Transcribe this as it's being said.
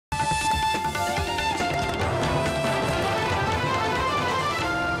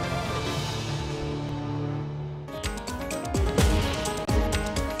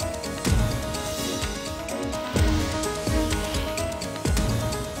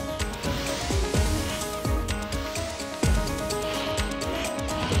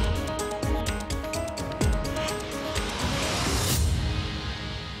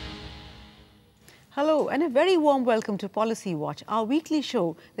and a very warm welcome to Policy Watch, our weekly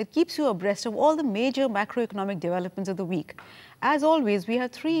show that keeps you abreast of all the major macroeconomic developments of the week. As always, we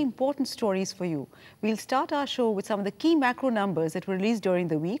have three important stories for you. We'll start our show with some of the key macro numbers that were released during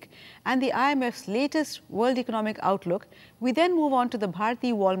the week and the IMF's latest World Economic Outlook. We then move on to the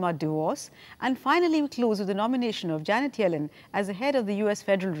Bharti-Walmart divorce, and finally we close with the nomination of Janet Yellen as the head of the US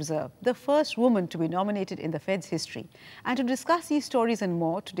Federal Reserve, the first woman to be nominated in the Fed's history. And to discuss these stories and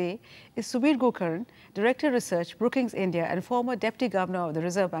more today is Subir Gokarn, Director Research, Brookings India, and former Deputy Governor of the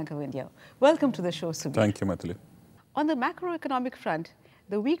Reserve Bank of India. Welcome to the show, Subir. Thank you, Mythili. On the macroeconomic front,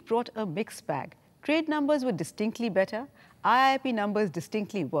 the week brought a mixed bag. Trade numbers were distinctly better, IIP numbers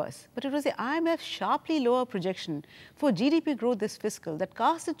distinctly worse. But it was the IMF's sharply lower projection for GDP growth this fiscal that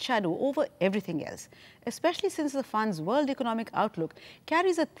cast its shadow over everything else, especially since the fund's World Economic Outlook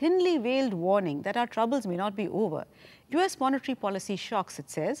carries a thinly veiled warning that our troubles may not be over. US monetary policy shocks, it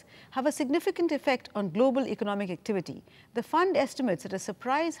says, have a significant effect on global economic activity. The fund estimates that a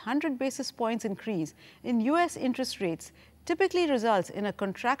surprise 100 basis points increase in US interest rates typically results in a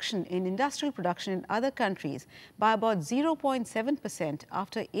contraction in industrial production in other countries by about 0.7%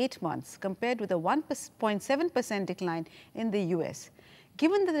 after 8 months, compared with a 1.7% decline in the US.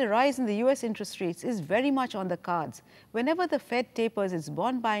 Given that the rise in the US interest rates is very much on the cards, whenever the Fed tapers its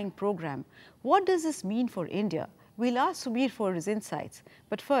bond buying program, what does this mean for India? We'll ask Subir for his insights,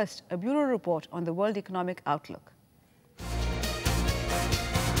 but first, a bureau report on the World Economic Outlook.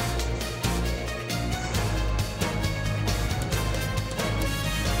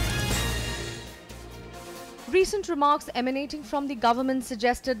 Recent remarks emanating from the government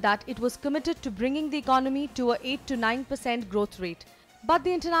suggested that it was committed to bringing the economy to a 8 to 9% growth rate. But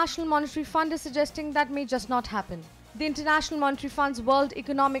the International Monetary Fund is suggesting that may just not happen. The International Monetary Fund's World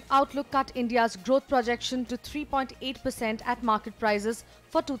Economic Outlook cut India's growth projection to 3.8% at market prices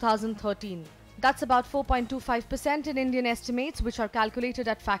for 2013. That's about 4.25% in Indian estimates, which are calculated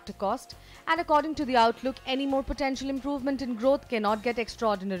at factor cost. And according to the outlook, any more potential improvement in growth cannot get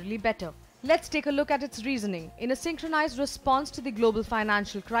extraordinarily better. Let's take a look at its reasoning. In a synchronized response to the global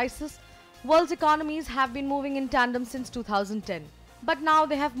financial crisis, world's economies have been moving in tandem since 2010. But now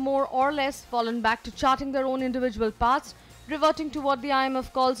they have more or less fallen back to charting their own individual paths, reverting to what the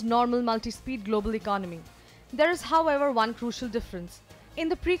IMF calls normal multi-speed global economy. There is, however, one crucial difference. In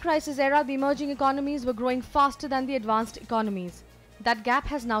the pre-crisis era, the emerging economies were growing faster than the advanced economies. That gap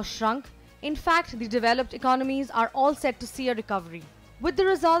has now shrunk. In fact, the developed economies are all set to see a recovery, with the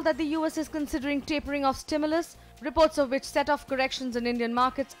result that the US is considering tapering of stimulus, reports of which set off corrections in Indian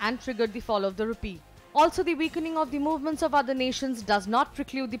markets and triggered the fall of the rupee. Also, the weakening of the movements of other nations does not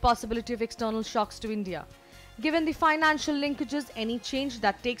preclude the possibility of external shocks to India. Given the financial linkages, any change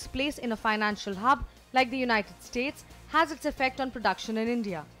that takes place in a financial hub like the United States has its effect on production in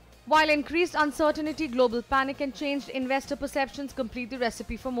India. While increased uncertainty, global panic and changed investor perceptions complete the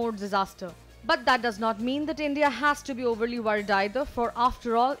recipe for more disaster. But that does not mean that India has to be overly worried either, for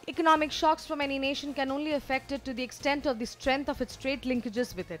after all, economic shocks from any nation can only affect it to the extent of the strength of its trade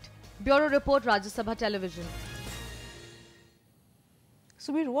linkages with it. Bureau Report, Rajya Sabha Television.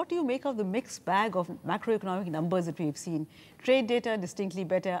 Subir, what do you make of the mixed bag of macroeconomic numbers that we've seen? Trade data distinctly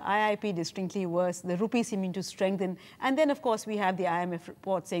better, IIP distinctly worse, the rupee seeming to strengthen, and then of course we have the IMF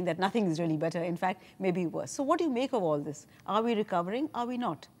report saying that nothing is really better, in fact maybe worse. So what do you make of all this? Are we recovering? Are we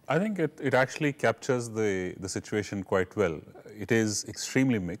not? I think it actually captures the situation quite well. It is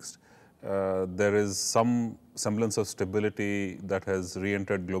extremely mixed. There is some semblance of stability that has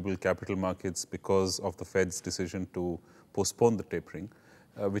re-entered global capital markets because of the Fed's decision to postpone the tapering,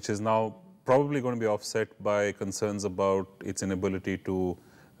 which is now probably going to be offset by concerns about its inability to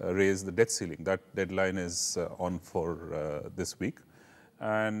raise the debt ceiling. That deadline is on for this week,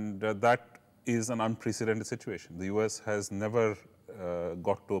 and that is an unprecedented situation. The US has never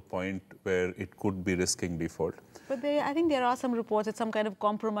got to a point where it could be risking default. But I think there are some reports that some kind of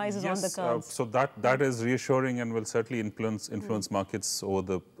compromise is on the cards. So that is reassuring and will certainly influence markets over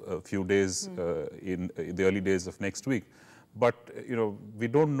the few days in the early days of next week. But we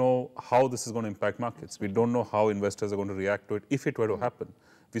don't know how this is going to impact markets. We don't know how investors are going to react to it if it were to happen.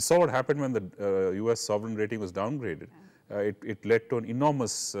 We saw what happened when the US sovereign rating was downgraded. It led to an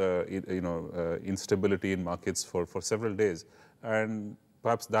enormous instability in markets for several days, and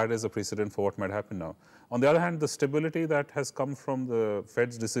perhaps that is a precedent for what might happen now. On the other hand, the stability that has come from the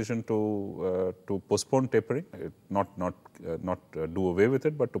Fed's decision to postpone tapering, not do away with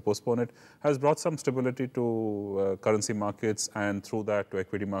it, but to postpone it, has brought some stability to currency markets and through that to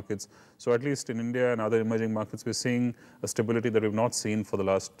equity markets. So at least in India and other emerging markets, we're seeing a stability that we've not seen for the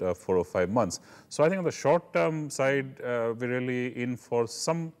last 4 or 5 months. So I think on the short-term side, we're really in for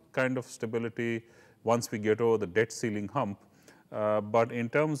some kind of stability once we get over the debt ceiling hump. But in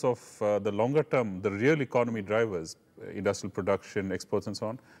terms of the longer term, the real economy drivers, industrial production, exports and so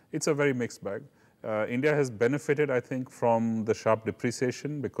on, it's a very mixed bag. India has benefited, I think, from the sharp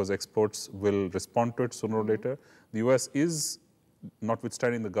depreciation because exports will respond to it sooner or later. The US is,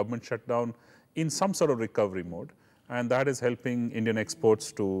 notwithstanding the government shutdown, in some sort of recovery mode, and that is helping Indian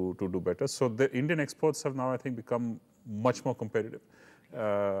exports to do better. So the Indian exports have now, I think, become much more competitive,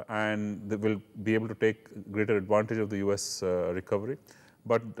 and they will be able to take greater advantage of the US recovery.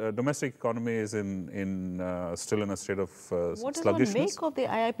 But domestic economy is still in a state of sluggishness. What does one make of the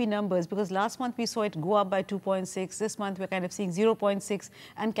IIP numbers? Because last month we saw it go up by 2.6. This month we're kind of seeing 0.6.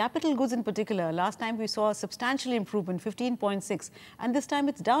 And capital goods in particular, last time we saw a substantial improvement, 15.6. And this time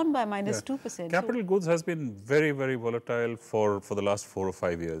it's down by minus 2%. Capital goods has been very, very volatile for the last 4 or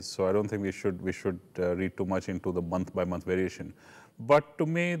 5 years. So I don't think we should read too much into the month-by-month variation. But to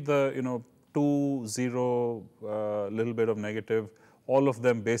me, the 2, 0, little bit of negative, all of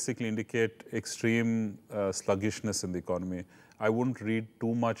them basically indicate extreme sluggishness in the economy. I wouldn't read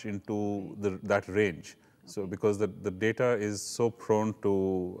too much into that range. So because the data is so prone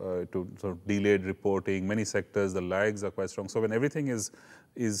to sort of delayed reporting, many sectors, the lags are quite strong. So when everything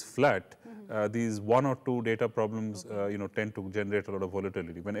is flat, these 1 or 2 data problems tend to generate a lot of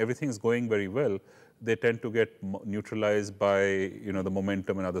volatility. When everything is going very well, they tend to get neutralized by the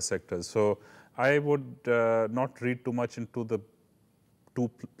momentum in other sectors. So I would not read too much into the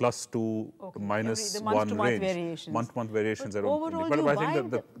 +2, -1 range. Month-to-month variations, I don't think. But I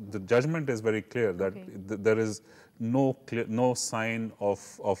think that the judgment is very clear that there is no sign of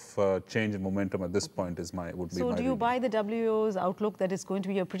change in momentum at this point. Would be my reading. So do you buy the WO's outlook that it's going to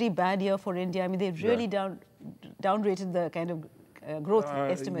be a pretty bad year for India? I mean, they've really downrated the kind of growth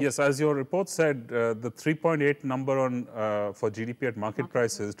estimate. Yes, as your report said, the 3.8 number for GDP at market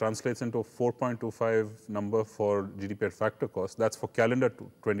prices translates into a 4.25 number for GDP at factor cost. That's for calendar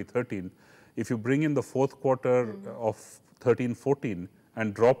 2013. If you bring in the fourth quarter of 13-14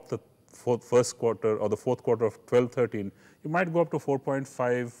 and drop the first quarter or the fourth quarter of 12-13, you might go up to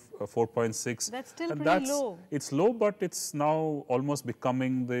 4.5, 4.6. That's still pretty low. It's low, but it's now almost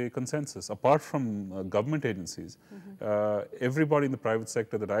becoming the consensus. Apart from government agencies, everybody in the private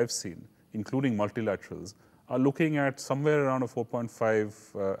sector that I've seen, including multilaterals, are looking at somewhere around a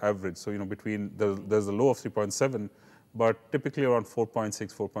 4.5 average. So, between, there's a low of 3.7, but typically around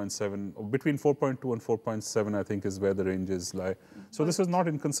 4.6, 4.7, or between 4.2 and 4.7, I think, is where the ranges lie. So this is not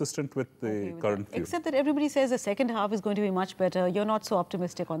inconsistent with the current view. Except that everybody says the second half is going to be much better. You're not so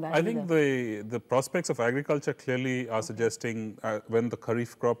optimistic on that I think the prospects of agriculture clearly are suggesting when the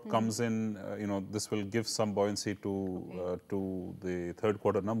Kharif crop comes in, this will give some buoyancy to the third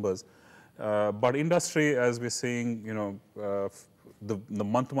quarter numbers. But industry, as we're seeing, the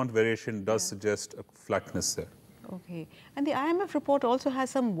month-to-month variation does suggest a flatness there. Okay. And the IMF report also has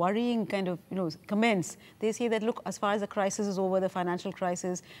some worrying kind of, comments. They say that, look, as far as the crisis is over, the financial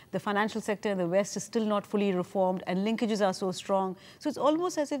crisis, the financial sector in the West is still not fully reformed and linkages are so strong. So it's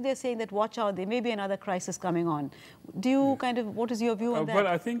almost as if they're saying that, watch out, there may be another crisis coming on. Do you what is your view on that? Well,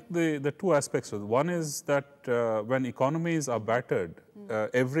 I think the two aspects of it. One is that when economies are battered,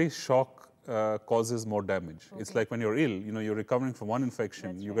 every shock causes more damage. It's like when you're ill, you're recovering from one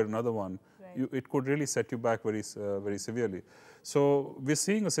infection, you get another one. It could really set you back very severely. So we're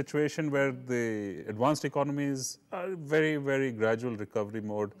seeing a situation where the advanced economies are very, very gradual recovery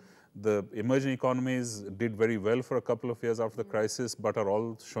mode. The emerging economies did very well for a couple of years after the crisis, but are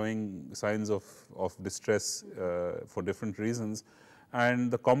all showing signs of distress for different reasons.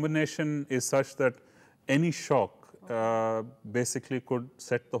 And the combination is such that any shock basically could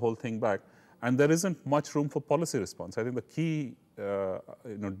set the whole thing back. And there isn't much room for policy response. I think the key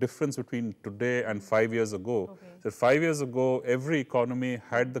difference between today and 5 years ago, that 5 years ago, every economy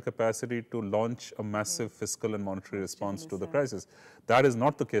had the capacity to launch a massive fiscal and monetary response to the crisis. That is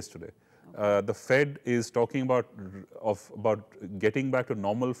not the case today. The Fed is talking about getting back to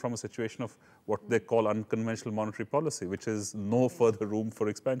normal from a situation of what they call unconventional monetary policy, which is no further room for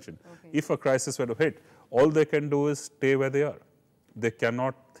expansion. If a crisis were to hit, all they can do is stay where they are. They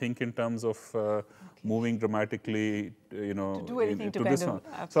cannot think in terms of moving dramatically, to do anything to this one.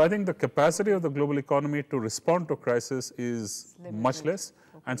 So I think the capacity of the global economy to respond to crisis is much less.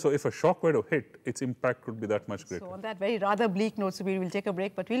 And so if a shock were to hit, its impact could be that much greater. So on that very rather bleak note, Subir, we'll take a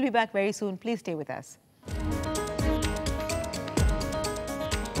break, but we'll be back very soon. Please stay with us.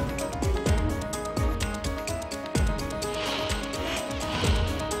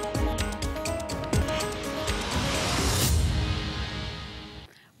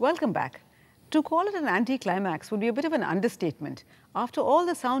 Welcome back. To call it an anticlimax would be a bit of an understatement. After all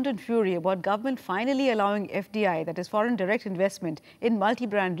the sound and fury about government finally allowing FDI, that is foreign direct investment, in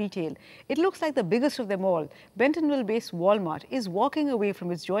multi-brand retail, it looks like the biggest of them all, Bentonville-based Walmart, is walking away from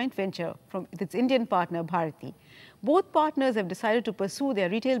its joint venture with its Indian partner Bharti. Both partners have decided to pursue their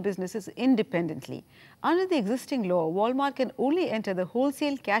retail businesses independently. Under the existing law, Walmart can only enter the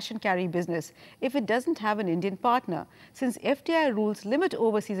wholesale cash and carry business if it doesn't have an Indian partner, since FDI rules limit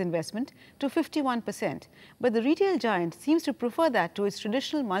overseas investment to 51%. But the retail giant seems to prefer that to its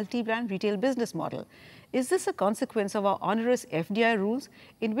traditional multi-brand retail business model. Is this a consequence of our onerous FDI rules,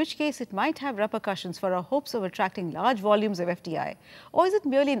 in which case it might have repercussions for our hopes of attracting large volumes of FDI? Or is it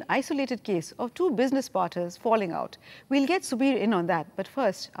merely an isolated case of two business partners falling out? We'll get Subir in on that, but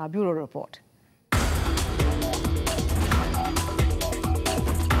first, our bureau report.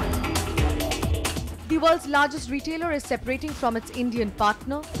 The world's largest retailer is separating from its Indian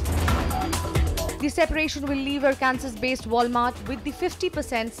partner. The separation will leave Arkansas-based Walmart with the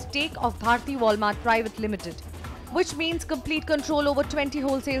 50% stake of Bharti-Walmart Private Limited, which means complete control over 20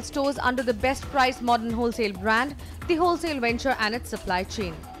 wholesale stores under the best price modern wholesale brand, the wholesale venture and its supply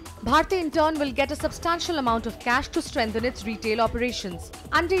chain. Bharti in turn will get a substantial amount of cash to strengthen its retail operations.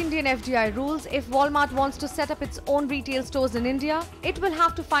 Under Indian FDI rules, if Walmart wants to set up its own retail stores in India, it will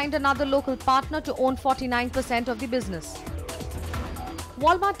have to find another local partner to own 49% of the business.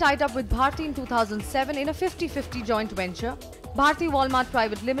 Walmart tied up with Bharti in 2007 in a 50-50 joint venture, Bharti-Walmart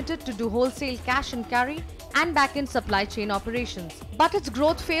Private Limited, to do wholesale cash and carry and back-end supply chain operations. But its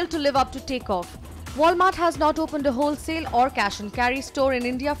growth failed to live up to takeoff. Walmart has not opened a wholesale or cash and carry store in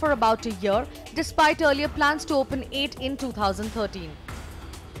India for about a year, despite earlier plans to open 8 in 2013.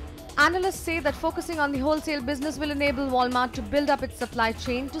 Analysts say that focusing on the wholesale business will enable Walmart to build up its supply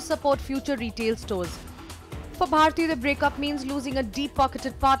chain to support future retail stores. For Bharti, the breakup means losing a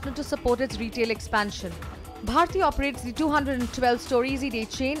deep-pocketed partner to support its retail expansion. Bharti operates the 212-store Easy Day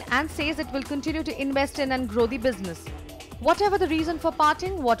chain and says it will continue to invest in and grow the business. Whatever the reason for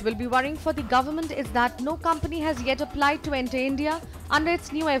parting, what will be worrying for the government is that no company has yet applied to enter India under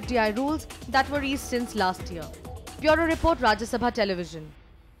its new FDI rules that were eased since last year. Bureau Report, Rajya Sabha Television.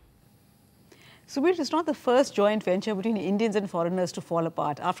 Subir, it's not the first joint venture between Indians and foreigners to fall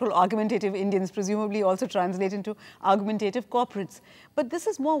apart. After all, argumentative Indians presumably also translate into argumentative corporates. But this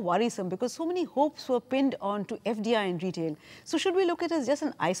is more worrisome because so many hopes were pinned on to FDI in retail. So should we look at it as just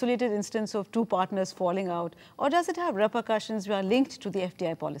an isolated instance of two partners falling out, or does it have repercussions which are linked to the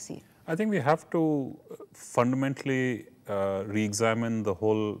FDI policy? I think we have to fundamentally re-examine the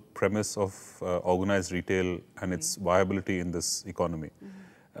whole premise of organized retail and its viability in this economy.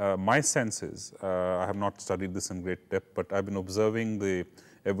 My sense is, I have not studied this in great depth, but I've been observing the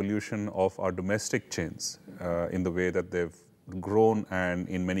evolution of our domestic chains in the way that they've grown and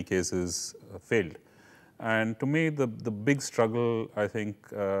in many cases failed. And to me, the big struggle, I think,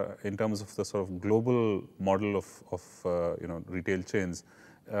 in terms of the sort of global model of retail chains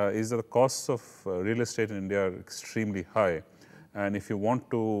is that the costs of real estate in India are extremely high. And if you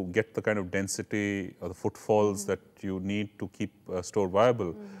want to get the kind of density or the footfalls that you need to keep a store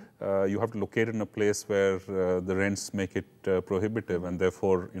viable, you have to locate it in a place where the rents make it prohibitive and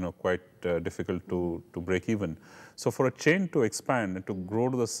therefore quite difficult to break even. So for a chain to expand and to grow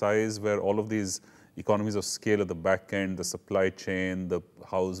to the size where all of these economies of scale at the back end, the supply chain, the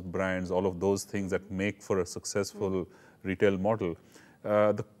house brands, all of those things that make for a successful retail model,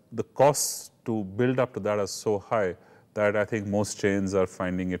 the costs to build up to that are so high that I think most chains are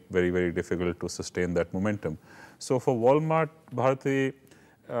finding it very, very difficult to sustain that momentum. So for Walmart, Bharti,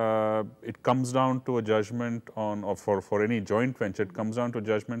 it comes down to a judgment on, or for any joint venture, it comes down to a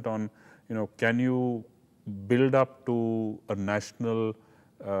judgment on, can you build up to a national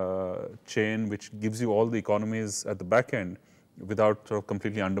chain which gives you all the economies at the back end without sort of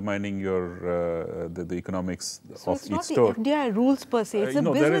completely undermining your the economics of each store. So it's not the FDI rules per se, it's the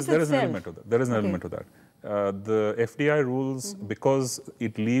business there itself. is an element of that. There is an element of that. The FDI rules, because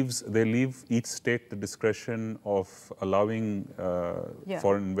they leave each state the discretion of allowing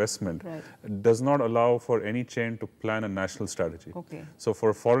foreign investment, does not allow for any chain to plan a national strategy. So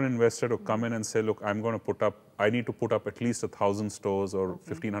for a foreign investor to come in and say, look, I need to put up at least 1,000 stores or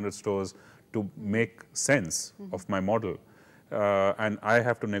 1,500 stores to make sense of my model. And I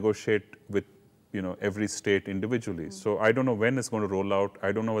have to negotiate with every state individually. So I don't know when it's going to roll out.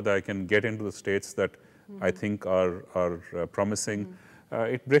 I don't know whether I can get into the states that I think are promising.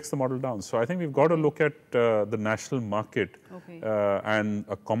 It breaks the model down. So I think we've got to look at the national market and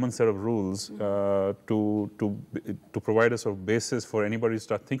a common set of rules to provide a sort of basis for anybody to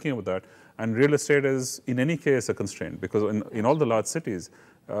start thinking about that. And real estate is, in any case, a constraint, because in all the large cities,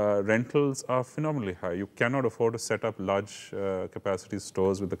 rentals are phenomenally high. You cannot afford to set up large capacity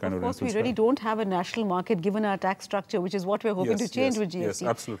stores with the kind of rentals. Of course, we really don't have a national market given our tax structure, which is what we're hoping to change with GST. Yes,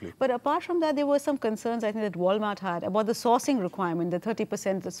 absolutely. But apart from that, there were some concerns, I think, that Walmart had about the sourcing requirement, the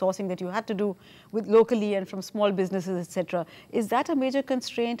 30% the sourcing that you had to do with locally and from small businesses, etc. Is that a major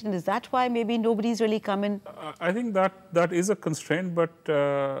constraint, and is that why maybe nobody's really come in? I think that is a constraint, but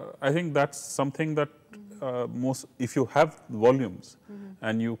I think that's something that if you have volumes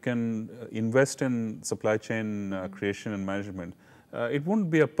and you can invest in supply chain creation and management, it wouldn't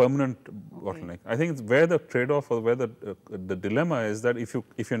be a permanent bottleneck. I think it's where the trade-off or where the dilemma is that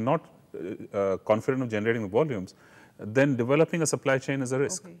if you're not confident of generating the volumes, then developing a supply chain is a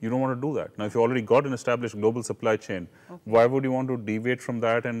risk. You don't want to do that. Now, if you already got an established global supply chain, why would you want to deviate from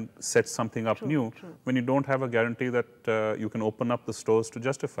that and set something up new when you don't have a guarantee that you can open up the stores to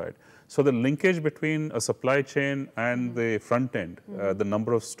justify it? So the linkage between a supply chain and the front end, the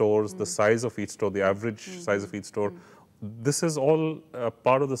number of stores, the size of each store, the average size of each store, this is all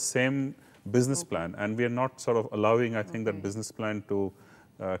part of the same business plan, and we are not sort of allowing, I think, that business plan to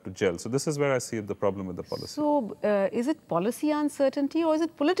gel. So this is where I see the problem with the policy. So is it policy uncertainty or is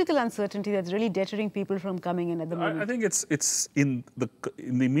it political uncertainty that's really deterring people from coming in at the moment? I think it's in the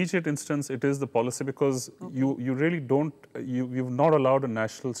immediate instance, it is the policy, because you really don't, you've not allowed a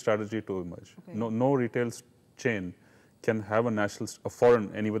national strategy to emerge. No retail chain can have a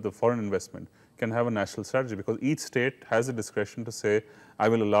foreign investment can have a national strategy, because each state has a discretion to say, I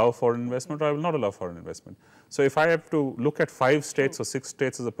will allow foreign investment or I will not allow foreign investment. So if I have to look at 5 states or 6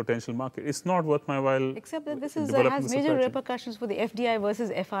 states as a potential market, it's not worth my while. Except that this has major repercussions for the FDI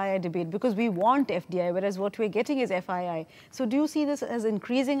versus FII debate, because we want FDI, whereas what we're getting is FII. So do you see this as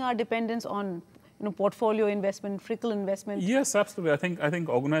increasing our dependence on portfolio investment, frickle investment? Yes, absolutely. I think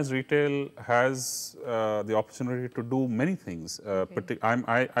organized retail has the opportunity to do many things.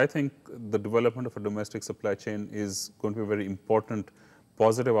 I think the development of a domestic supply chain is going to be a very important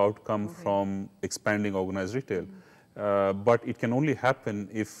positive outcome from expanding organized retail. But it can only happen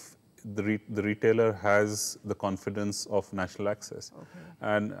if the retailer has the confidence of national access.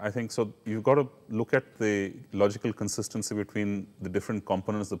 And I think so you've got to look at the logical consistency between the different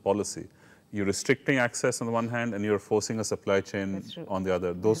components of the policy. You're restricting access on the one hand and you're forcing a supply chain on the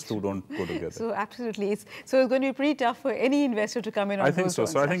other. Those two don't go together. So absolutely. So it's going to be pretty tough for any investor to come in on I think so.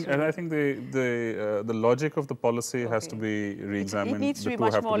 So I think the logic of the policy has to be re-examined. It needs to be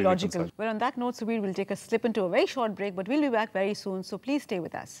much more logical. Well, on that note, Subir, we'll take a slip into a very short break, but we'll be back very soon. So please stay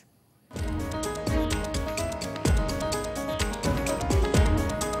with us.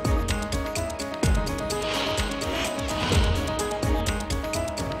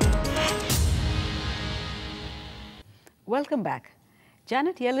 Welcome back.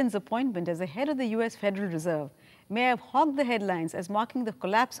 Janet Yellen's appointment as the head of the US Federal Reserve may have hogged the headlines as marking the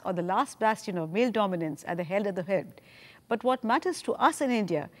collapse or the last bastion of male dominance at the head of the Fed. But what matters to us in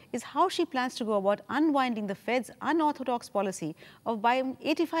India is how she plans to go about unwinding the Fed's unorthodox policy of buying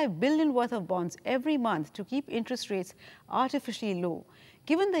 85 billion worth of bonds every month to keep interest rates artificially low.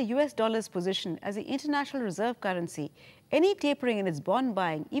 Given the US dollar's position as the international reserve currency, any tapering in its bond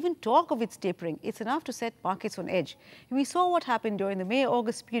buying, even talk of its tapering, it's enough to set markets on edge. We saw what happened during the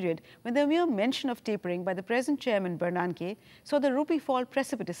May-August period when the mere mention of tapering by the present chairman Bernanke saw the rupee fall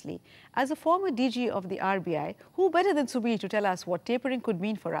precipitously. As a former DG of the RBI, who better than Subir to tell us what tapering could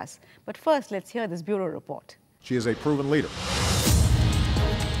mean for us? But first, let's hear this bureau report. She is a proven leader.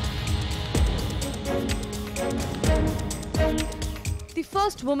 The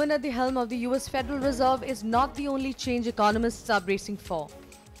first woman at the helm of the US Federal Reserve is not the only change economists are bracing for.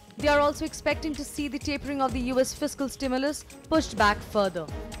 They are also expecting to see the tapering of the US fiscal stimulus pushed back further.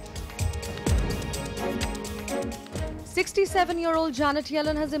 67-year-old Janet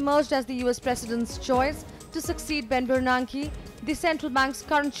Yellen has emerged as the US president's choice to succeed Ben Bernanke, the central bank's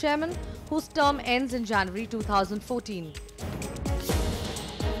current chairman, whose term ends in January 2014.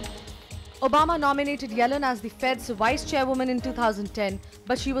 Obama nominated Yellen as the Fed's vice chairwoman in 2010,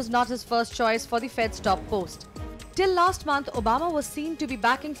 but she was not his first choice for the Fed's top post. Till last month, Obama was seen to be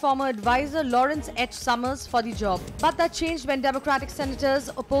backing former advisor Lawrence H. Summers for the job, but that changed when Democratic senators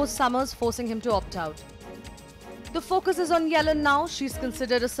opposed Summers, forcing him to opt out. The focus is on Yellen now. She's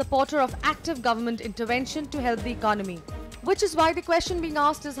considered a supporter of active government intervention to help the economy. Which is why the question being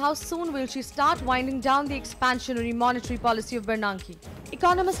asked is how soon will she start winding down the expansionary monetary policy of Bernanke?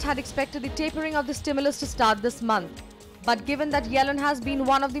 Economists had expected the tapering of the stimulus to start this month. But given that Yellen has been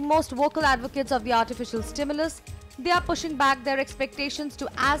one of the most vocal advocates of the artificial stimulus, they are pushing back their expectations to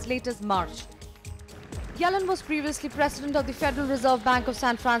as late as March. Yellen was previously president of the Federal Reserve Bank of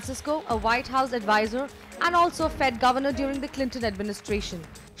San Francisco, a White House advisor, and also a Fed governor during the Clinton administration.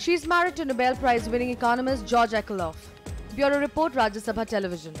 She is married to Nobel Prize-winning economist George Akerlof. Bureau Report, Rajya Sabha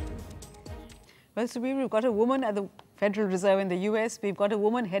Television. Well, Subir, we've got a woman at the Federal Reserve in the US. We've got a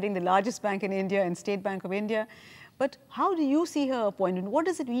woman heading the largest bank in India and State Bank of India. But how do you see her appointment? What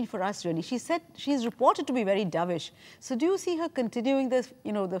does it mean for us, really? She said she's reported to be very dovish. So do you see her continuing this,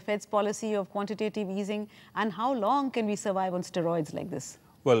 the Fed's policy of quantitative easing? And how long can we survive on steroids like this?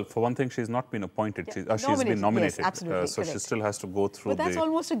 Well, for one thing, she's not been appointed. Yeah. She's been nominated. Yes, absolutely. So she still has to go through. But that's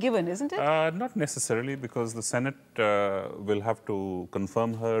almost a given, isn't it? Not necessarily, because the Senate will have to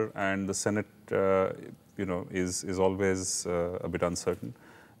confirm her, and the Senate, is always a bit uncertain.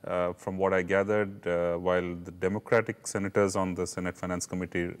 From what I gathered, while the Democratic senators on the Senate Finance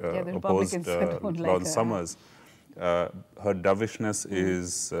Committee opposed Lord Summers, her dovishness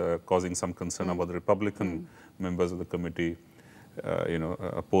is causing some concern about the Republican members of the committee,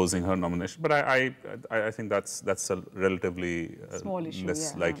 opposing her nomination. But I think that's a relatively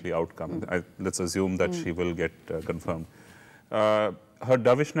less likely outcome. Let's assume that she will get confirmed. Her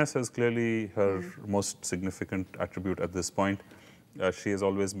dovishness is clearly her most significant attribute at this point. She has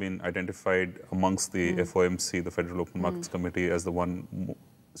always been identified amongst the FOMC, the Federal Open Markets Committee, as the one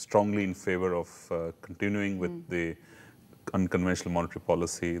strongly in favor of continuing with the unconventional monetary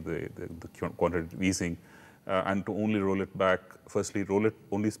policy, the quantitative easing, and to only roll it back,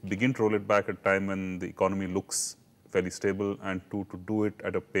 only begin to roll it back at a time when the economy looks fairly stable, and to do it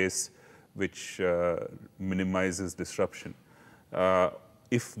at a pace which minimizes disruption.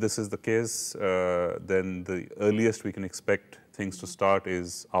 If this is the case, then the earliest we can expect things to start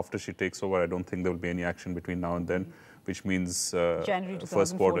is after she takes over. I don't think there will be any action between now and then, which means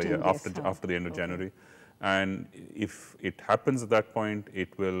first quarter, after the end of January. And if it happens at that point,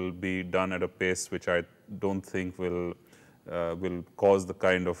 it will be done at a pace which I don't think will cause the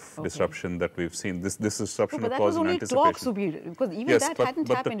kind of disruption that we've seen. This disruption will cause an anticipation. But that was only talk, Subir, because even that hadn't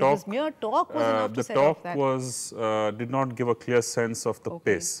happened. It was mere talk was enough to set off that. The talk did not give a clear sense of the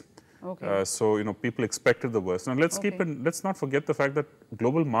pace. So people expected the worst. Now let's not forget the fact that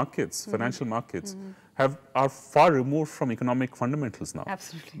global markets, financial markets, are far removed from economic fundamentals now.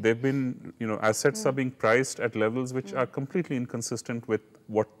 Absolutely. They've been, assets are being priced at levels which are completely inconsistent with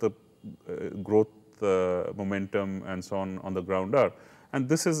what the growth, momentum, and so on the ground are. And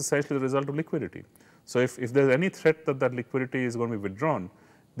this is essentially the result of liquidity. So if there's any threat that liquidity is going to be withdrawn,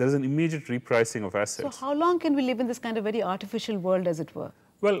 there's an immediate repricing of assets. So how long can we live in this kind of very artificial world, as it were?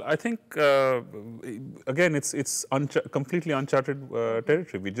 Well, I think, again, it's completely uncharted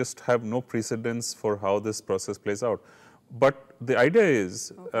territory. We just have no precedence for how this process plays out. But the idea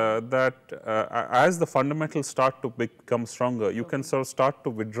is that as the fundamentals start to become stronger, you can sort of start to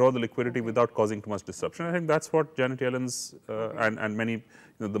withdraw the liquidity without causing too much disruption. I think that's what Janet Yellen's and many,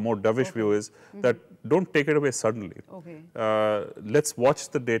 the more dovish view is, that don't take it away suddenly. Let's watch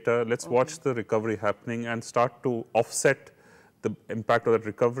the data, let's watch the recovery happening, and start to offset the impact of that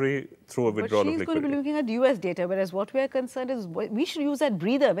recovery through a withdrawal of liquidity. But she's going to be looking at US data, whereas what we're concerned is we should use that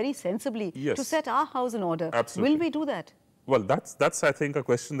breather very sensibly to set our house in order. Absolutely. Will we do that? Well, that's I think a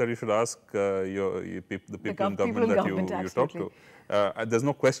question that you should ask the people in government that you talk to. There's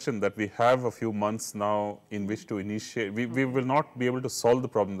no question that we have a few months now in which to initiate. We will not be able to solve the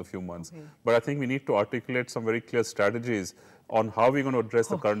problem in a few months. But I think we need to articulate some very clear strategies on how we're going to address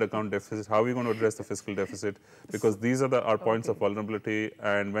the current account deficit, how we're going to address the fiscal deficit, because these are our points of vulnerability.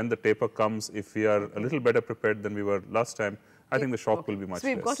 And when the taper comes, if we are a little better prepared than we were last time, I think the shock will be much less. So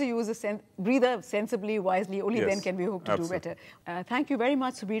we've got to use a breather sensibly, wisely. Only then can we hope to do better. Thank you very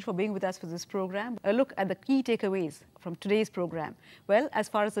much, Subir, for being with us for this program. A look at the key takeaways from today's program. Well, as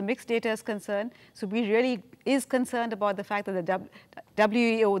far as the mixed data is concerned, Subir really is concerned about the fact that the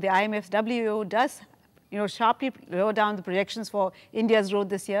WEO, the IMF's WEO, does sharply lower down the projections for India's growth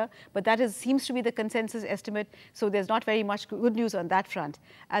this year, but that seems to be the consensus estimate, so there's not very much good news on that front.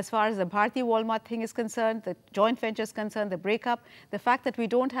 As far as the Bharti-Walmart thing is concerned, the joint venture is concerned, the breakup, the fact that we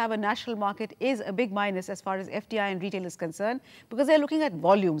don't have a national market is a big minus as far as FDI and retail is concerned, because they're looking at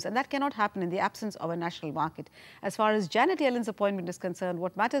volumes, and that cannot happen in the absence of a national market. As far as Janet Yellen's appointment is concerned,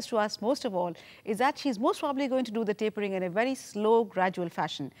 what matters to us most of all is that she's most probably going to do the tapering in a very slow, gradual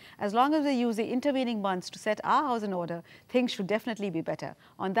fashion. As long as they use the intervening months to set our house in order, things should definitely be better.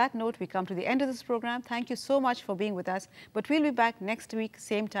 On that note, we come to the end of this program. Thank you so much for being with us, but we'll be back next week,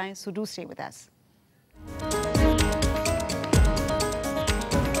 same time, so do stay with us.